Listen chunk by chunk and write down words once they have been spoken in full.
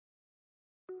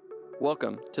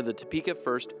Welcome to the Topeka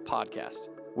First podcast.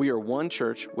 We are one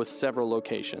church with several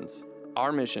locations.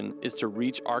 Our mission is to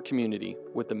reach our community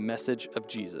with the message of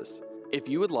Jesus. If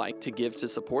you would like to give to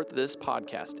support this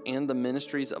podcast and the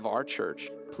ministries of our church,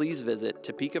 please visit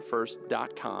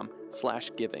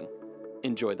topekafirst.com/giving.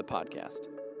 Enjoy the podcast.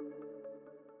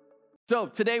 So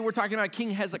today we're talking about King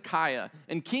Hezekiah,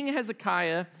 and King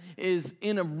Hezekiah is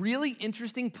in a really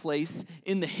interesting place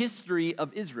in the history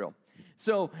of Israel.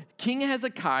 So King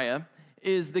Hezekiah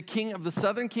is the king of the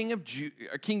southern kingdom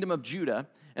of Judah,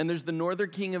 and there's the northern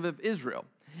kingdom of Israel.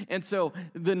 And so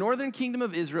the northern kingdom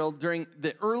of Israel during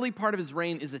the early part of his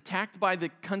reign is attacked by the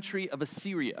country of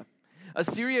Assyria.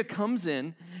 Assyria comes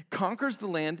in, conquers the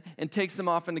land, and takes them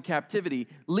off into captivity,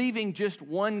 leaving just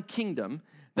one kingdom.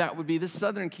 That would be the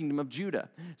southern kingdom of Judah.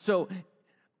 So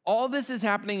all this is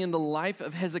happening in the life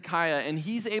of Hezekiah, and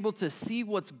he's able to see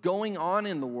what's going on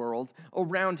in the world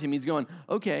around him. He's going,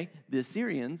 okay, the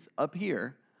Assyrians up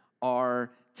here are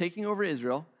taking over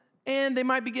Israel, and they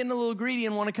might be getting a little greedy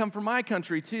and want to come from my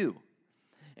country too.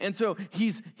 And so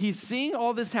he's seeing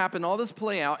all this happen, all this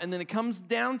play out, and then it comes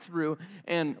down through,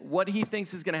 and what he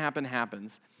thinks is going to happen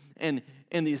happens. And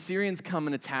the Assyrians come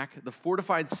and attack the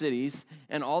fortified cities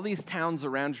and all these towns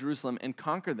around Jerusalem and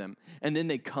conquer them. And then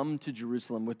they come to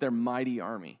Jerusalem with their mighty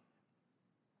army.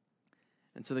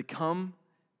 And so they come,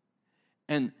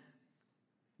 and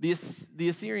the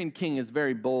Assyrian king is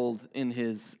very bold in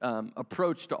his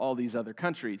approach to all these other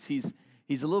countries. He's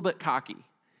a little bit cocky.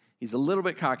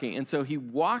 And so he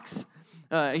walks,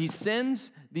 he sends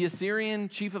the Assyrian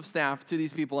chief of staff to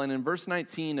these people. And in verse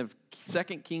 19 of 2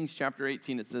 Kings chapter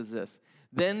 18, it says this: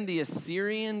 Then the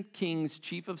Assyrian king's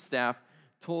chief of staff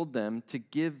told them to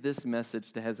give this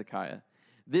message to Hezekiah.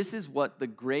 This is what the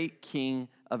great king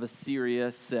of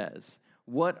Assyria says.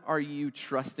 What are you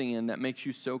trusting in that makes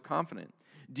you so confident?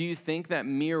 Do you think that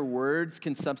mere words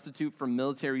can substitute for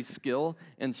military skill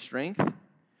and strength?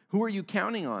 Who are you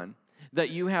counting on?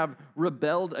 That you have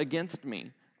rebelled against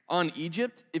me. On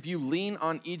Egypt, if you lean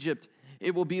on Egypt,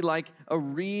 it will be like a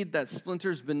reed that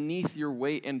splinters beneath your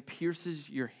weight and pierces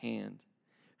your hand.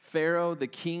 Pharaoh, the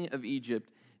king of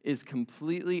Egypt, is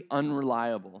completely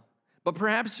unreliable. But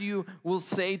perhaps you will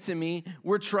say to me,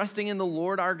 we're trusting in the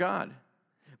Lord our God.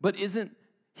 But isn't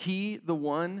he the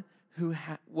one who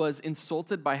was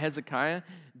insulted by Hezekiah?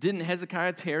 Didn't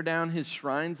Hezekiah tear down his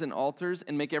shrines and altars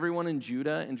and make everyone in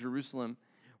Judah and Jerusalem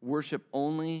worship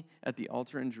only at the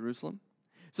altar in Jerusalem?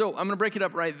 So I'm going to break it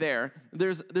up right there.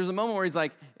 There's a moment where he's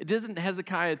like, doesn't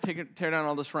Hezekiah tear down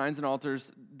all the shrines and altars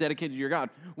dedicated to your God?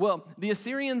 Well, the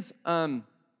Assyrians aren't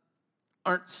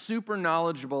super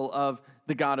knowledgeable of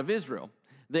the God of Israel.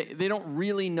 They don't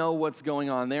really know what's going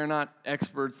on. They're not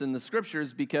experts in the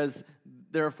scriptures because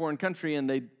they're a foreign country and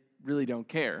they really don't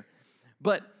care.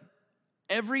 But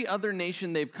every other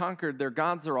nation they've conquered, their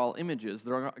gods are all images.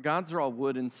 Their gods are all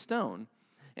wood and stone.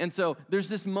 And so there's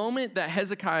this moment that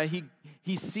Hezekiah,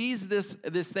 he sees this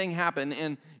thing happen,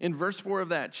 and in verse 4 of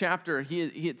that chapter,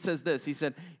 it says this. He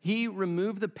said, he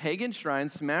removed the pagan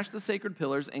shrines, smashed the sacred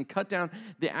pillars, and cut down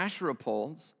the Asherah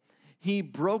poles. He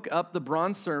broke up the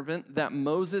bronze serpent that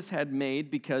Moses had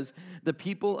made because the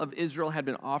people of Israel had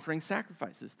been offering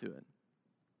sacrifices to it.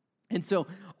 And so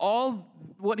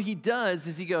what he does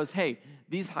is he goes, hey,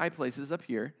 these high places up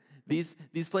here, these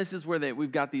places where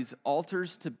we've got these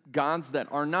altars to gods that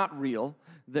are not real,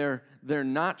 they're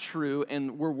not true,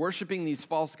 and we're worshiping these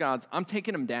false gods, I'm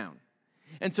taking them down.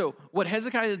 And so what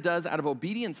Hezekiah does out of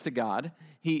obedience to God,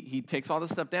 he takes all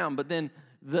this stuff down, but then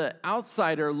the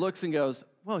outsider looks and goes,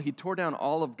 well, he tore down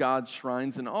all of God's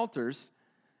shrines and altars.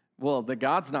 Well, the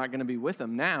God's not going to be with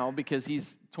him now because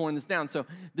he's torn this down. So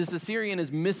this Assyrian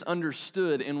is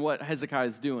misunderstood in what Hezekiah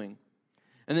is doing.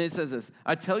 And then it says this: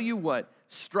 I tell you what,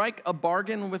 strike a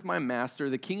bargain with my master,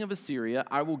 the king of Assyria.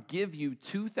 I will give you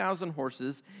 2,000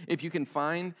 horses if you can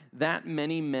find that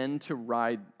many men to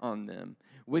ride on them.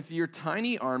 With your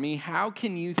tiny army, how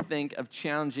can you think of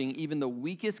challenging even the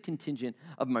weakest contingent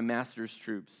of my master's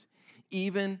troops?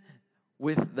 Even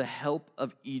with the help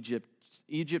of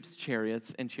Egypt's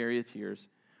chariots and charioteers,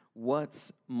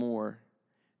 what's more,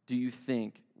 do you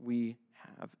think we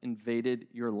have invaded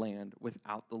your land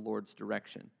without the Lord's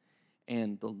direction?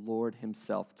 And the Lord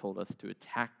himself told us to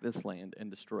attack this land and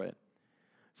destroy it.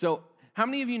 So how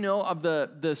many of you know of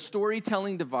the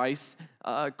storytelling device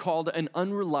called an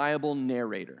unreliable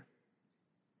narrator?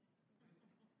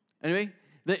 Anyway,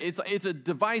 it's a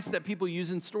device that people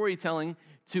use in storytelling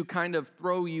to kind of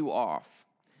throw you off.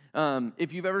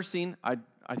 If you've ever seen, I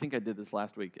think I did this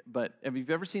last week, but if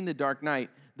you've ever seen The Dark Knight,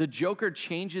 the Joker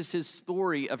changes his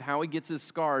story of how he gets his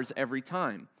scars every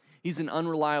time. He's an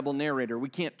unreliable narrator. We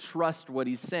can't trust what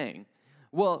he's saying.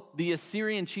 Well, the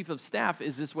Assyrian chief of staff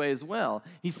is this way as well.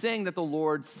 He's saying that the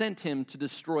Lord sent him to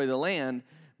destroy the land,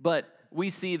 but we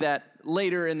see that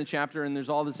later in the chapter, and there's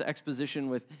all this exposition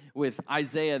with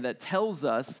Isaiah that tells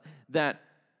us that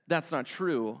that's not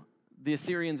true. The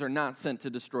Assyrians are not sent to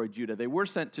destroy Judah. They were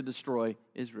sent to destroy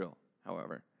Israel,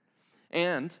 however.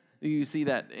 And you see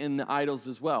that in the idols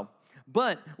as well.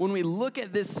 But when we look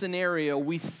at this scenario,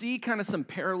 we see kind of some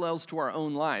parallels to our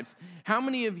own lives. How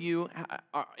many of you,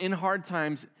 in hard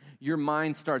times, your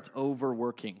mind starts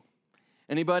overworking?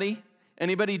 Anybody?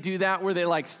 Anybody do that where they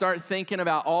like start thinking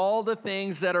about all the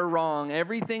things that are wrong?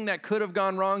 Everything that could have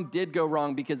gone wrong did go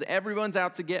wrong because everyone's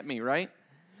out to get me, right?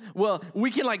 Well,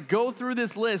 we can like go through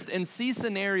this list and see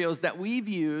scenarios that we've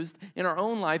used in our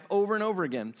own life over and over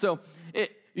again. So,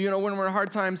 when we're in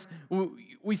hard times,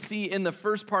 we see in the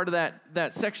first part of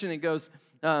that section, it goes,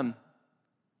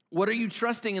 what are you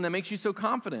trusting in that makes you so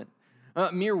confident?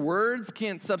 Mere words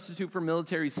can't substitute for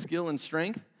military skill and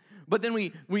strength. But then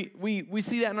we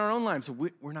see that in our own lives.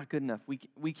 We're not good enough.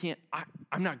 We can't.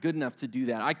 I'm not good enough to do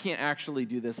that. I can't actually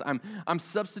do this. I'm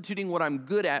substituting what I'm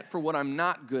good at for what I'm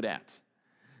not good at.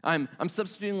 I'm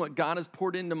substituting what God has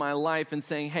poured into my life and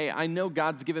saying, hey, I know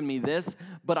God's given me this,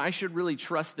 but I should really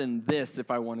trust in this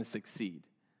if I want to succeed.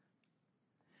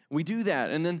 We do that,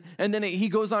 and then he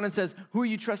goes on and says, who are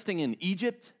you trusting in?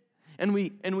 Egypt? And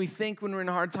we think when we're in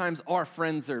hard times, our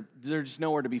friends they're just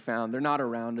nowhere to be found. They're not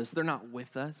around us. They're not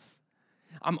with us.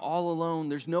 I'm all alone.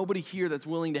 There's nobody here that's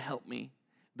willing to help me.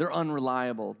 They're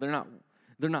unreliable. They're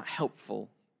not helpful.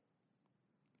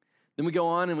 Then we go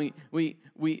on and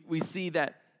we see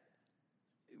that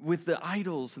with the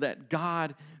idols that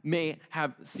God may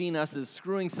have seen us as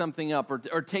screwing something up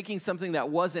or taking something that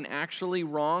wasn't actually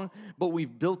wrong, but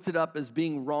we've built it up as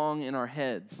being wrong in our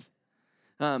heads.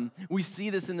 We see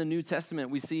this in the New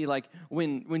Testament. We see like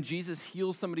when Jesus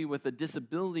heals somebody with a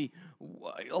disability,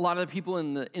 a lot of the people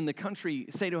in the country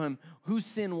say to him, whose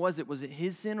sin was it? Was it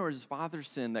his sin or his father's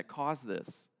sin that caused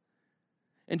this?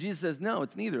 And Jesus says, no,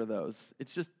 it's neither of those.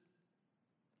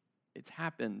 It's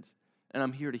happened, and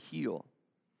I'm here to heal.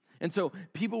 And so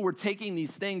people were taking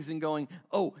these things and going,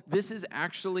 oh, this is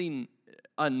actually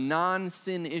a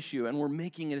non-sin issue, and we're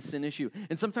making it a sin issue.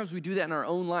 And sometimes we do that in our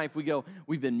own life. We go,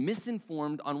 we've been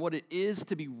misinformed on what it is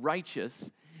to be righteous,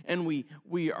 and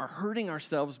we are hurting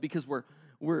ourselves because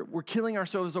we're killing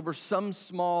ourselves over some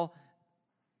small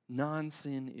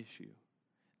non-sin issue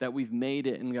that we've made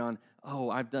it and gone, oh,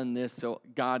 I've done this, so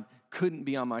God couldn't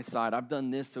be on my side. I've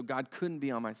done this, so God couldn't be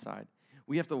on my side.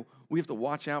 We have to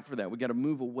watch out for that. We got to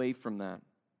move away from that.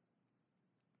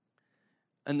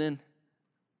 And then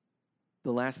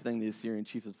the last thing the Assyrian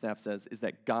chief of staff says is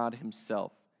that God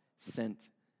himself sent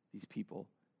these people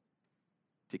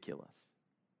to kill us.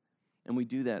 And we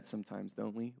do that sometimes,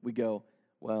 don't we? We go,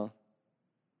 well,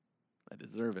 I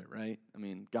deserve it, right? I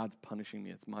mean, God's punishing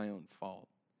me. It's my own fault.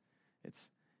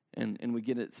 And we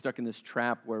get stuck in this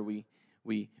trap where we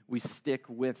stick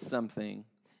with something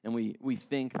and we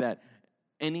think that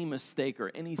any mistake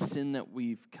or any sin that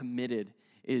we've committed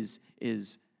is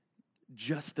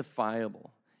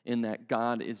justifiable in that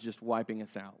God is just wiping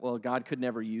us out. Well, God could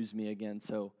never use me again,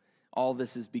 so all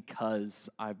this is because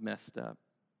I've messed up.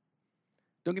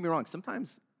 Don't get me wrong,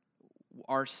 sometimes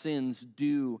our sins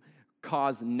do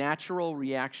cause natural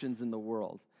reactions in the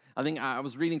world. I think I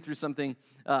was reading through something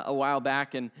a while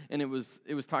back, and it was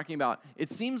talking about, it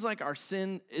seems like our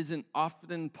sin isn't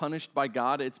often punished by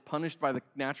God, it's punished by the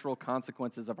natural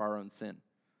consequences of our own sin.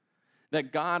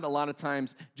 That God, a lot of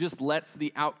times, just lets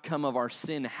the outcome of our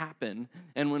sin happen,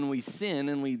 and when we sin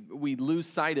and we lose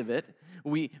sight of it,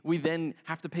 we then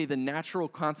have to pay the natural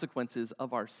consequences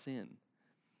of our sin.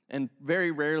 And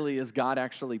very rarely is God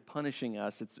actually punishing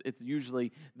us. It's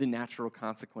usually the natural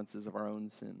consequences of our own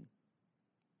sin.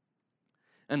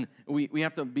 And we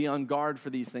have to be on guard for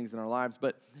these things in our lives.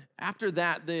 But after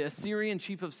that, the Assyrian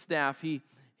chief of staff, he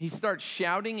starts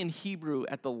shouting in Hebrew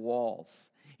at the walls.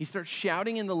 He starts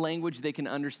shouting in the language they can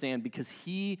understand because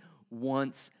he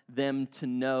wants them to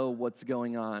know what's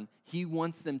going on. He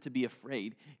wants them to be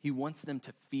afraid. He wants them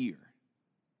to fear.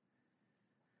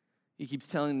 He keeps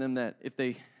telling them that if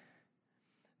they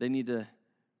need to,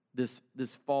 this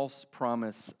false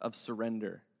promise of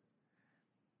surrender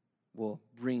will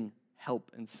bring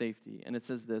help and safety. And it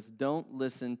says this, don't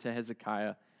listen to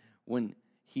Hezekiah when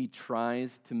he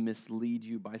tries to mislead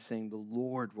you by saying the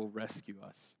Lord will rescue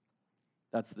us.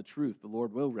 That's the truth. The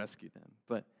Lord will rescue them.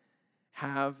 But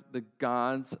have the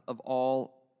gods of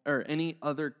all or any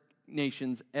other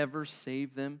nations ever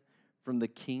saved them from the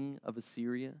king of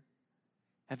Assyria?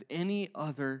 Have any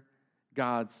other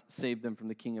gods saved them from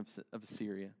the king of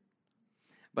Assyria?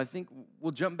 But I think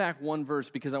we'll jump back one verse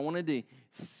because I wanted to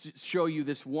show you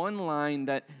this one line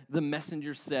that the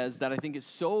messenger says that I think is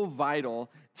so vital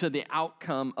to the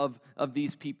outcome of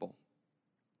these people.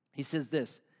 He says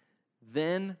this,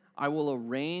 "Then I will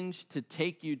arrange to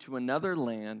take you to another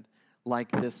land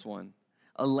like this one,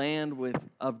 a land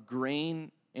of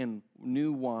grain and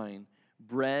new wine,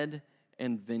 bread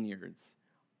and vineyards,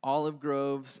 olive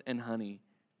groves and honey.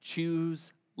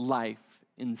 Choose life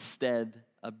instead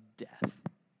of death."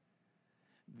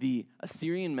 The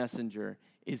Assyrian messenger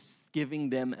is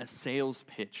giving them a sales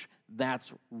pitch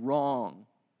that's wrong.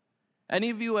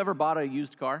 Any of you ever bought a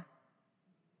used car?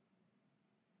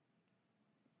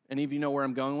 Any of you know where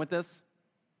I'm going with this?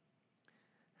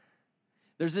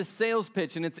 There's this sales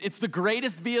pitch, and it's the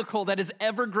greatest vehicle that has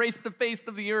ever graced the face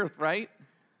of the earth, right?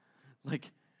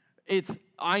 Like,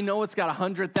 I know it's got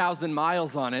 100,000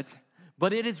 miles on it,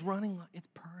 but it is running, it's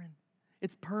purring.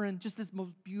 It's purring, just this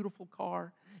most beautiful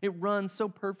car. It runs so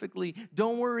perfectly.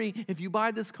 Don't worry, if you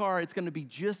buy this car, it's going to be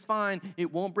just fine.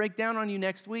 It won't break down on you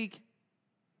next week.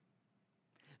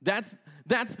 That's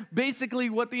basically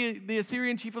what the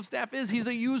Assyrian chief of staff is. He's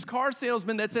a used car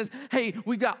salesman that says, hey,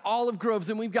 we've got olive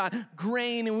groves, and we've got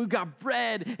grain, and we've got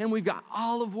bread, and we've got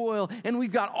olive oil, and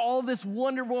we've got all this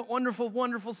wonderful, wonderful,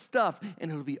 wonderful stuff, and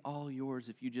it'll be all yours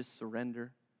if you just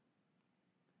surrender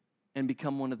and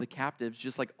become one of the captives,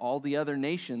 just like all the other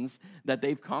nations that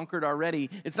they've conquered already.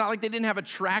 It's not like they didn't have a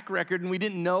track record and we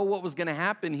didn't know what was going to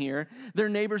happen here. Their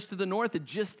neighbors to the north had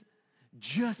just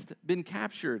been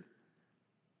captured.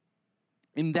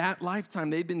 In that lifetime,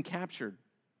 they'd been captured.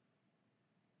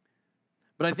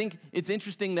 But I think it's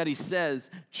interesting that he says,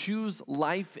 choose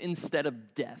life instead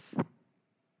of death.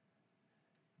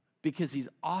 Because he's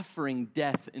offering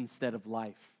death instead of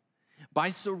life.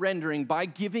 By surrendering, by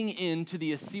giving in to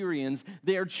the Assyrians,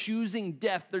 they are choosing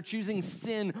death. They're choosing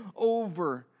sin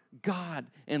over God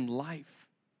and life.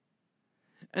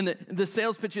 And the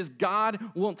sales pitch is, God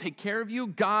won't take care of you.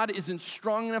 God isn't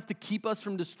strong enough to keep us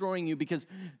from destroying you, because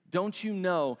don't you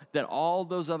know that all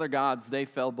those other gods, they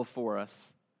fell before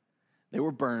us. They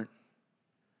were burnt.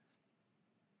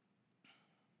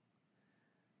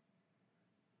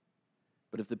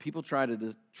 But if the people try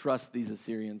to trust these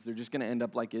Assyrians, they're just going to end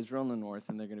up like Israel in the north,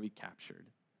 and they're going to be captured.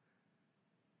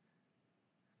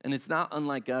 And it's not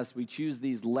unlike us. We choose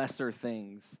these lesser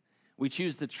things. We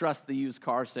choose to trust the used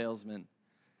car salesman.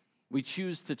 We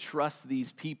choose to trust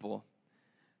these people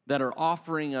that are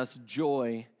offering us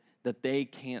joy that they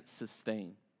can't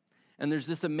sustain. And there's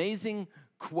this amazing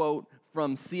quote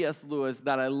from C.S. Lewis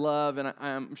that I love, and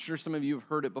I'm sure some of you have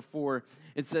heard it before.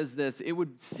 It says this: "It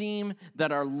would seem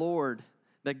that our Lord,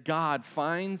 that God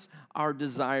finds our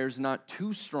desires not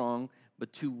too strong,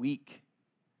 but too weak.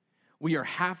 We are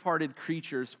half-hearted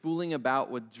creatures fooling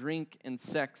about with drink and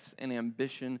sex and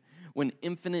ambition when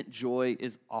infinite joy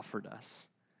is offered us.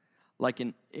 Like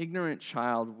an ignorant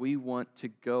child, we want to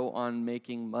go on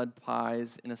making mud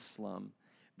pies in a slum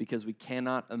because we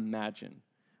cannot imagine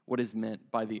what is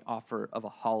meant by the offer of a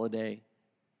holiday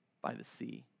by the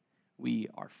sea. We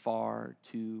are far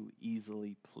too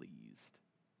easily pleased."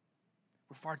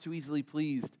 We're far too easily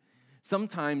pleased.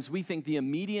 Sometimes we think the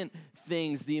immediate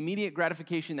things, the immediate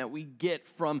gratification that we get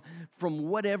from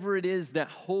whatever it is that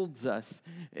holds us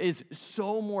is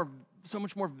so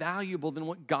much more valuable than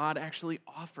what God actually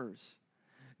offers.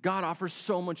 God offers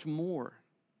so much more.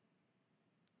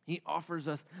 He offers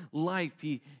us life.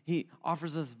 He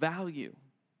offers us value.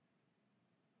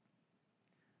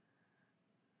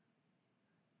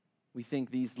 We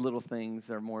think these little things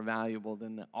are more valuable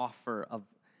than the offer of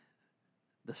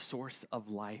the source of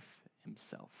life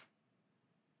himself.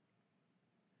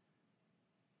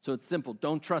 So it's simple.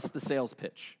 Don't trust the sales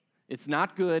pitch. It's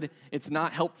not good. It's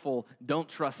not helpful. Don't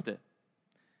trust it.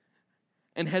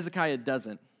 And Hezekiah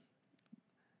doesn't.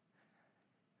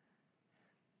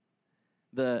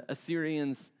 The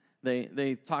Assyrians,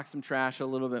 they talk some trash a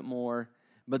little bit more.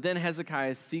 But then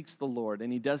Hezekiah seeks the Lord,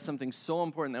 and he does something so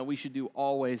important that we should do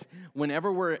always.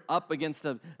 Whenever we're up against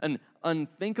an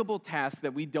unthinkable task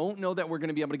that we don't know that we're going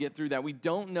to be able to get through, that we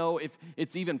don't know if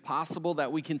it's even possible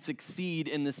that we can succeed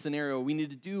in this scenario, we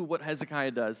need to do what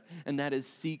Hezekiah does, and that is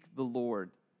seek the Lord.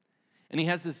 And he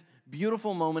has this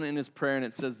beautiful moment in his prayer, and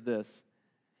it says this: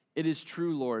 "It is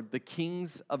true, Lord, the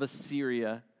kings of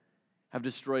Assyria have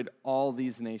destroyed all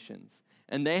these nations,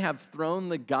 and they have thrown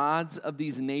the gods of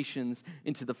these nations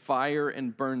into the fire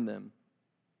and burned them.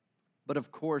 But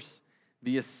of course,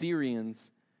 the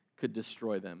Assyrians could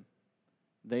destroy them.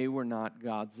 They were not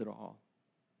gods at all,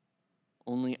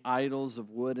 only idols of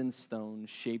wood and stone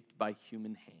shaped by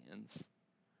human hands.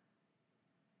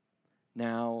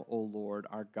 Now, O Lord,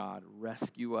 our God,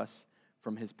 rescue us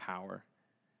from his power,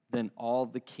 then all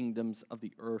the kingdoms of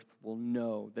the earth will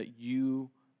know that you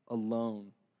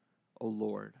alone, O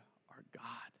Lord, are God.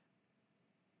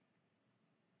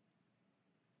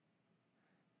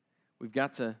 We've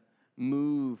got to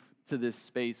move to this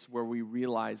space where we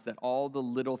realize that all the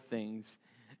little things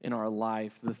in our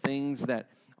life, the things that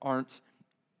aren't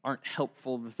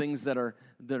helpful, the things that are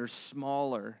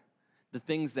smaller, the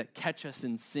things that catch us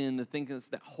in sin, the things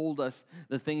that hold us,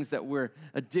 the things that we're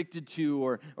addicted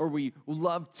to or we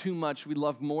love too much, we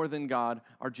love more than God,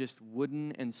 are just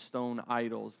wooden and stone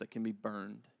idols that can be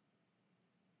burned.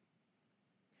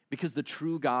 Because the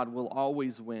true God will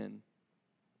always win.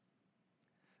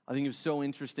 I think it was so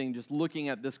interesting just looking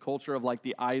at this culture of like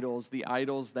the idols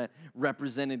that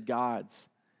represented gods.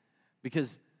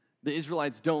 Because the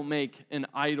Israelites don't make an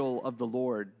idol of the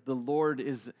Lord. The Lord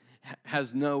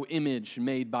has no image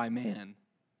made by man.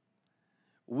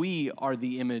 We are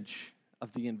the image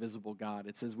of the invisible God.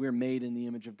 It says we're made in the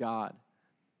image of God.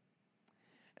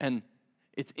 And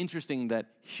it's interesting that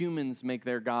humans make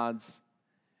their gods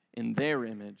in their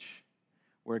image,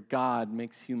 where God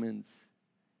makes humans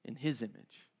in his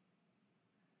image.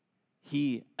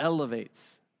 He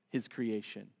elevates his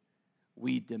creation.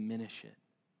 We diminish it.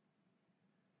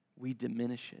 We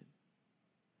diminish it.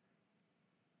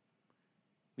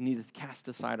 We need to cast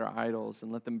aside our idols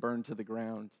and let them burn to the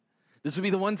ground. This would be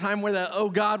the one time where the "Oh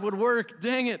God" would work.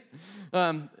 Dang it.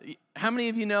 How many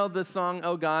of you know the song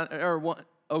 "Oh God" or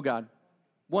 "Oh God"?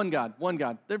 One God, one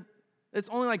God. It's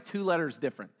only like 2 letters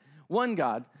different. One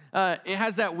God. It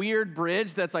has that weird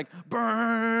bridge that's like,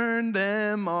 burn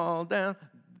them all down.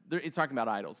 It's talking about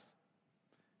idols.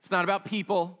 It's not about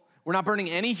people. We're not burning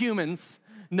any humans.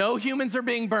 No humans are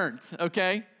being burnt,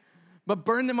 okay? But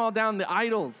burn them all down, the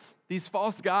idols, these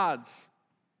false gods.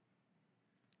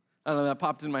 I don't know, that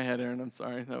popped in my head, Aaron. I'm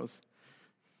sorry.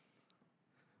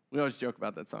 We always joke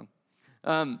about that song.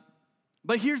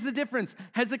 But here's the difference.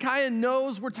 Hezekiah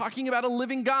knows we're talking about a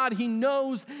living God. He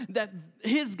knows that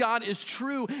his God is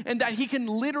true and that he can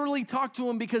literally talk to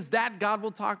him because that God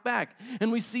will talk back.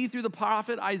 And we see through the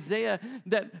prophet Isaiah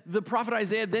that the prophet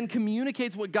Isaiah then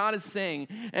communicates what God is saying.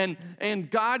 And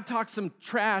God talks some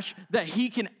trash that he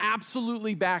can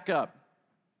absolutely back up.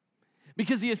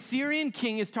 Because the Assyrian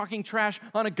king is talking trash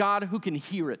on a God who can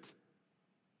hear it.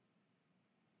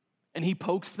 And he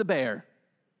pokes the bear.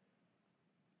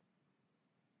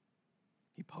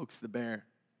 He pokes the bear.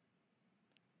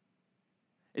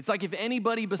 It's like if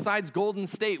anybody besides Golden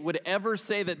State would ever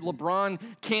say that LeBron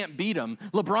can't beat him,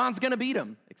 LeBron's going to beat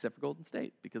him, except for Golden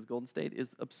State, because Golden State is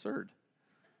absurd.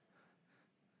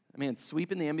 I mean,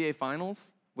 sweeping the NBA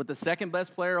Finals with the second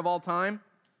best player of all time,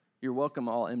 you're welcome,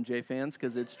 all MJ fans,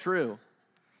 because it's true.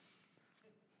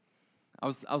 I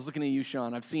was looking at you,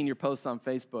 Sean. I've seen your posts on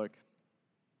Facebook.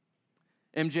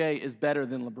 MJ is better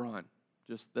than LeBron.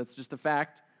 That's just a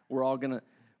fact.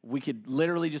 We could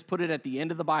literally just put it at the end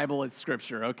of the Bible as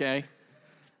scripture, okay?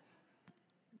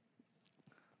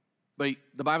 But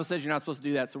the Bible says you're not supposed to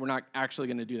do that, so we're not actually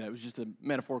going to do that. It was just a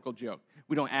metaphorical joke.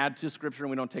 We don't add to scripture and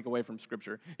we don't take away from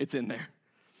scripture. It's in there.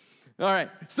 All right,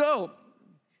 so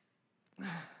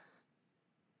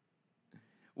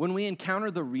when we encounter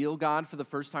the real God for the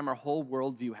first time, our whole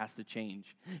worldview has to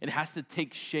change. It has to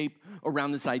take shape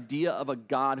around this idea of a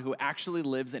God who actually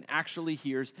lives and actually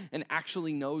hears and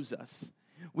actually knows us.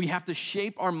 We have to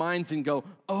shape our minds and go,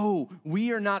 oh,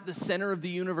 we are not the center of the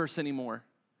universe anymore.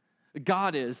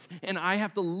 God is, and I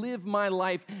have to live my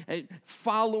life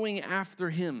following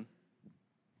after him.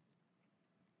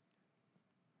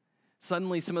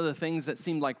 Suddenly, some of the things that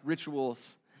seemed like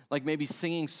rituals, like maybe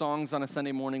singing songs on a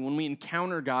Sunday morning, when we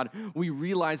encounter God, we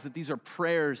realize that these are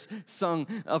prayers sung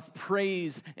of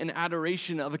praise and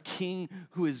adoration of a king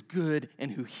who is good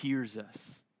and who hears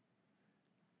us.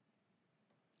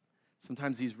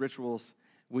 Sometimes these rituals,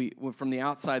 from the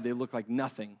outside, they look like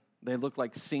nothing. They look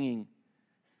like singing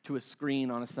to a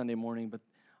screen on a Sunday morning, but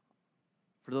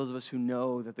for those of us who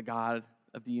know that the God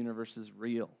of the universe is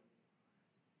real,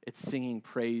 it's singing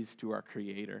praise to our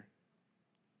Creator.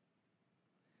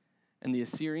 And the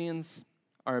Assyrians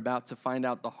are about to find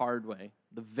out the hard way,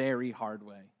 the very hard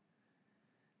way,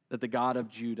 that the God of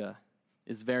Judah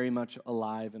is very much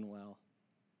alive and well.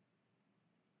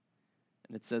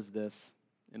 And it says this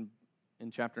in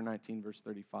chapter 19, verse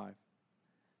 35.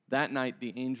 That night,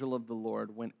 the angel of the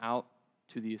Lord went out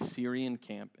to the Assyrian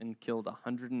camp and killed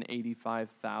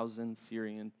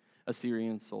 185,000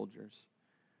 Assyrian soldiers.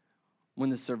 When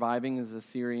the surviving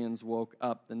Assyrians woke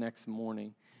up the next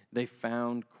morning, they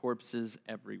found corpses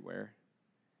everywhere.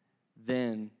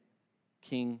 Then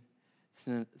King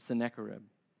Sennacherib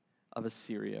of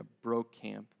Assyria broke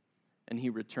camp, and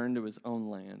he returned to his own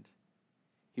land.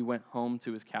 he went home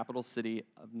to his capital city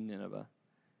of Nineveh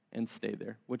and stayed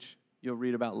there, which you'll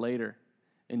read about later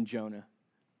in Jonah.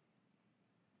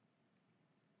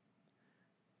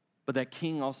 But that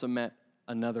king also met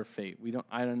another fate.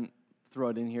 I didn't throw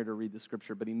it in here to read the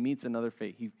scripture, but he meets another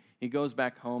fate. He goes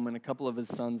back home, and a couple of his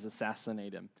sons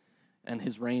assassinate him, and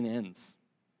his reign ends.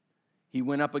 He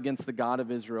went up against the God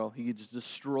of Israel. He gets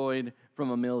destroyed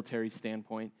from a military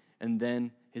standpoint, and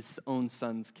then his own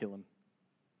sons kill him.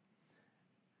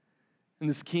 And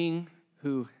this king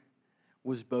who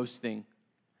was boasting,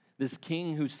 this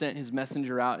king who sent his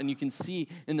messenger out, and you can see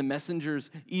in the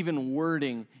messenger's even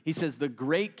wording, he says, the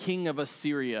great king of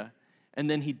Assyria, and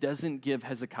then he doesn't give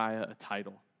Hezekiah a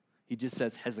title. He just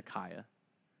says Hezekiah,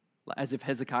 as if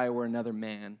Hezekiah were another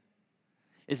man,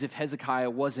 as if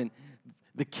Hezekiah wasn't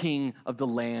the king of the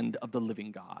land of the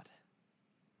living God.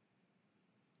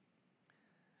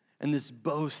 And this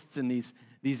boasts and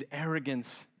these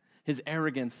arrogance, his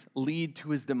arrogance lead to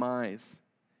his demise.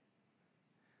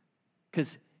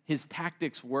 Because his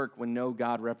tactics work when no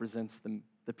God represents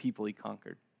the people he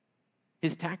conquered.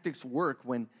 His tactics work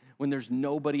when there's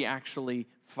nobody actually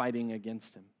fighting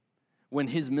against him. When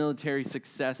his military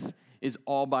success is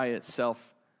all by itself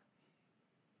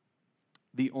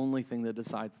the only thing that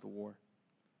decides the war.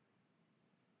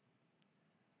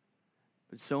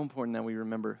 But it's so important that we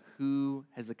remember who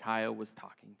Hezekiah was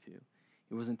talking to.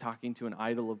 He wasn't talking to an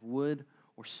idol of wood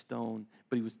or stone,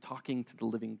 but he was talking to the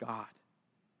living God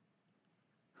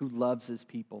who loves his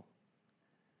people.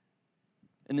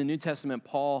 In the New Testament,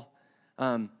 Paul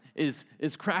is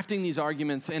crafting these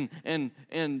arguments,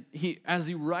 and he, as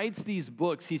he writes these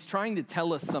books, he's trying to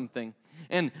tell us something.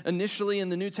 And initially in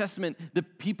the New Testament, the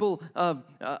people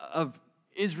of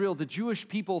Israel, the Jewish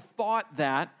people, thought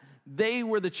that they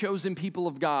were the chosen people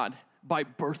of God by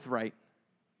birthright.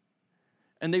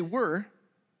 And they were.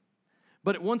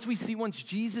 But once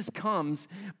Jesus comes,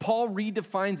 Paul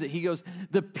redefines it. He goes,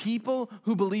 the people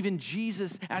who believe in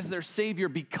Jesus as their Savior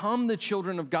become the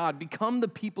children of God, become the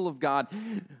people of God.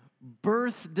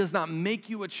 Birth does not make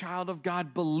you a child of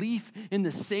God. Belief in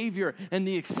the Savior and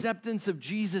the acceptance of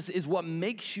Jesus is what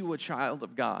makes you a child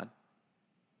of God.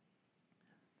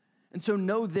 And so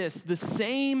know this, the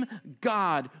same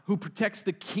God who protects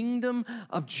the kingdom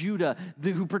of Judah,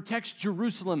 who protects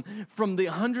Jerusalem from the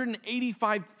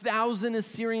 185,000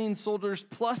 Assyrian soldiers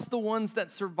plus the ones that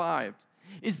survived,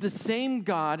 is the same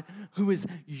God who is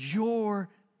your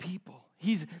people.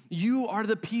 You are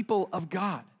the people of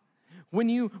God. When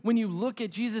you look at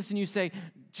Jesus and you say,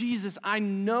 Jesus, I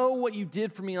know what you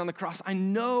did for me on the cross. I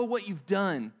know what you've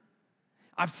done.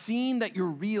 I've seen that you're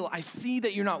real. I see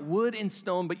that you're not wood and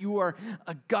stone, but you are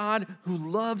a God who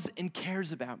loves and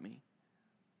cares about me.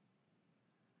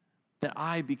 That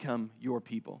I become your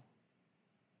people.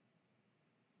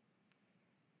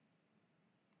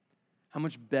 How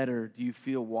much better do you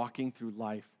feel walking through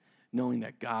life knowing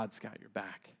that God's got your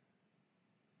back?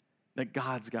 That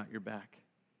God's got your back.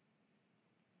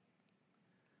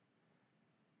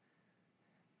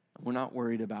 We're not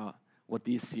worried about what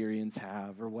the Assyrians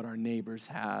have or what our neighbors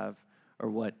have or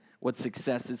what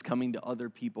success is coming to other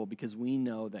people, because we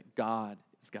know that God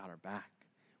has got our back.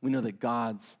 We know that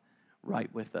God's right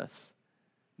with us.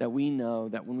 That we know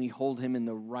that when we hold him in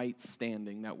the right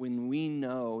standing, that when we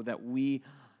know that we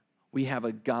have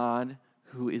a God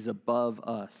who is above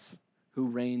us, who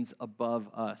reigns above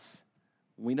us,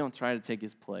 we don't try to take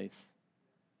his place,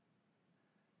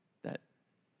 that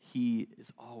he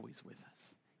is always with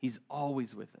us. He's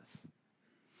always with us.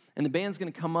 And the band's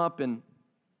going to come up, and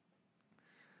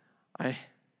I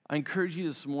encourage you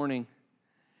this morning,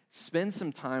 spend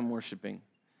some time worshiping.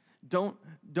 Don't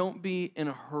be in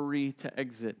a hurry to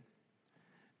exit.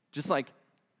 Just like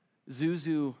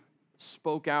Zuzu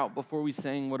spoke out before we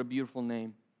sang What a Beautiful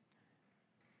Name.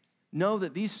 Know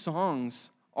that these songs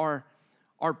are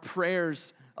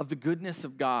prayers of the goodness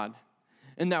of God.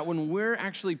 And that when we're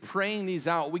actually praying these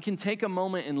out, we can take a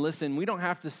moment and listen. We don't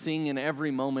have to sing in every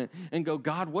moment and go,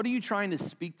 God, what are you trying to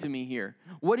speak to me here?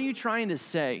 What are you trying to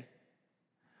say?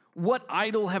 What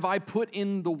idol have I put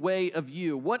in the way of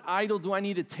you? What idol do I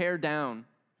need to tear down?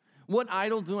 What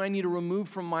idol do I need to remove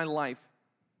from my life?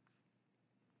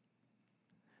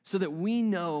 So that we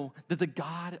know that the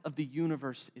God of the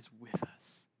universe is with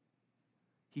us.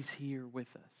 He's here with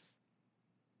us.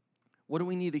 What do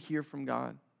we need to hear from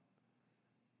God?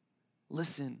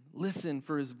 Listen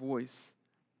for his voice.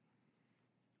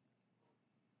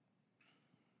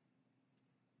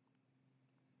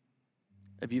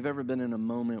 If you've ever been in a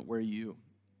moment where if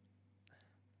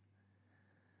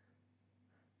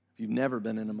you've never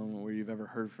been in a moment where you've ever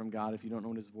heard from God, if you don't know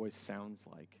what his voice sounds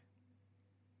like,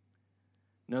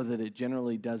 know that it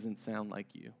generally doesn't sound like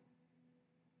you.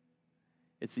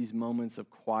 It's these moments of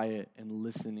quiet and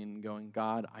listening and going,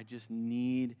 God, I just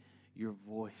need your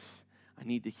voice. I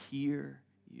need to hear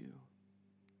you.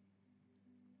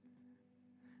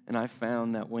 And I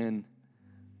found that when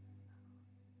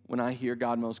I hear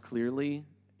God most clearly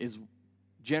is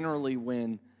generally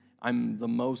when I'm the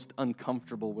most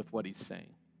uncomfortable with what he's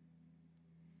saying.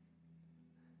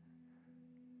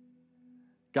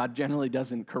 God generally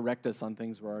doesn't correct us on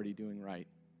things we're already doing right.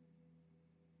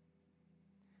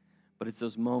 But it's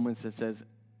those moments that says,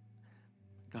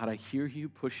 God, I hear you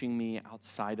pushing me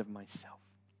outside of myself.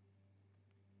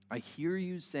 I hear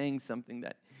you saying something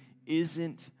that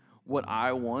isn't what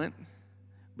I want,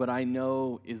 but I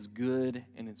know is good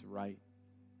and is right.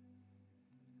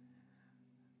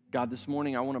 God, this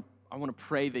morning I want to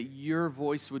pray that your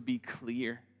voice would be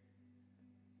clear,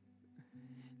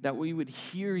 that we would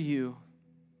hear you,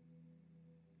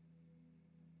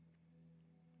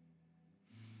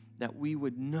 that we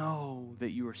would know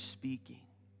that you are speaking.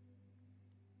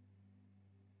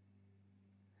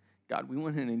 God, we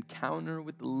want an encounter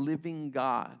with the living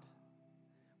God,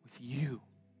 with you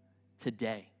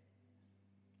today.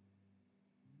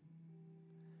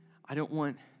 I don't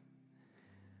want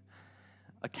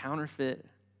a counterfeit.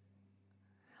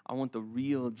 I want the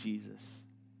real Jesus.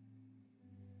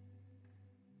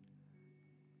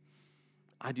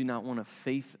 I do not want a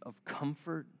faith of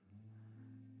comfort.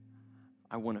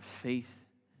 I want a faith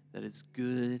that is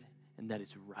good and that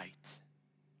is right.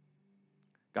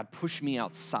 God, push me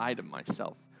outside of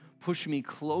myself. Push me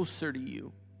closer to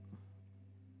you.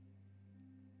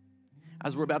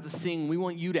 As we're about to sing, we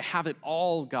want you to have it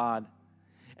all, God.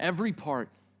 Every part.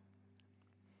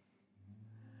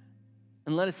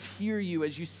 And let us hear you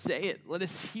as you say it. Let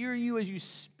us hear you as you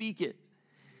speak it.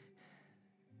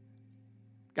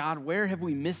 God, where have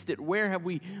we missed it? Where have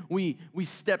we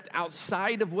stepped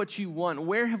outside of what you want?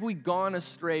 Where have we gone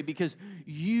astray? Because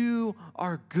you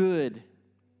are good.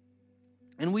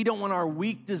 And we don't want our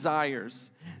weak desires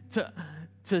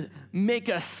to make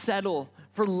us settle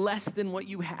for less than what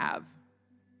you have.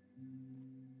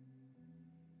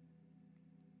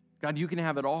 God, you can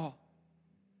have it all.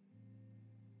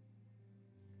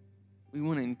 We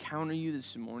want to encounter you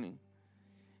this morning.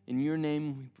 In your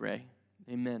name we pray.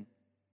 Amen.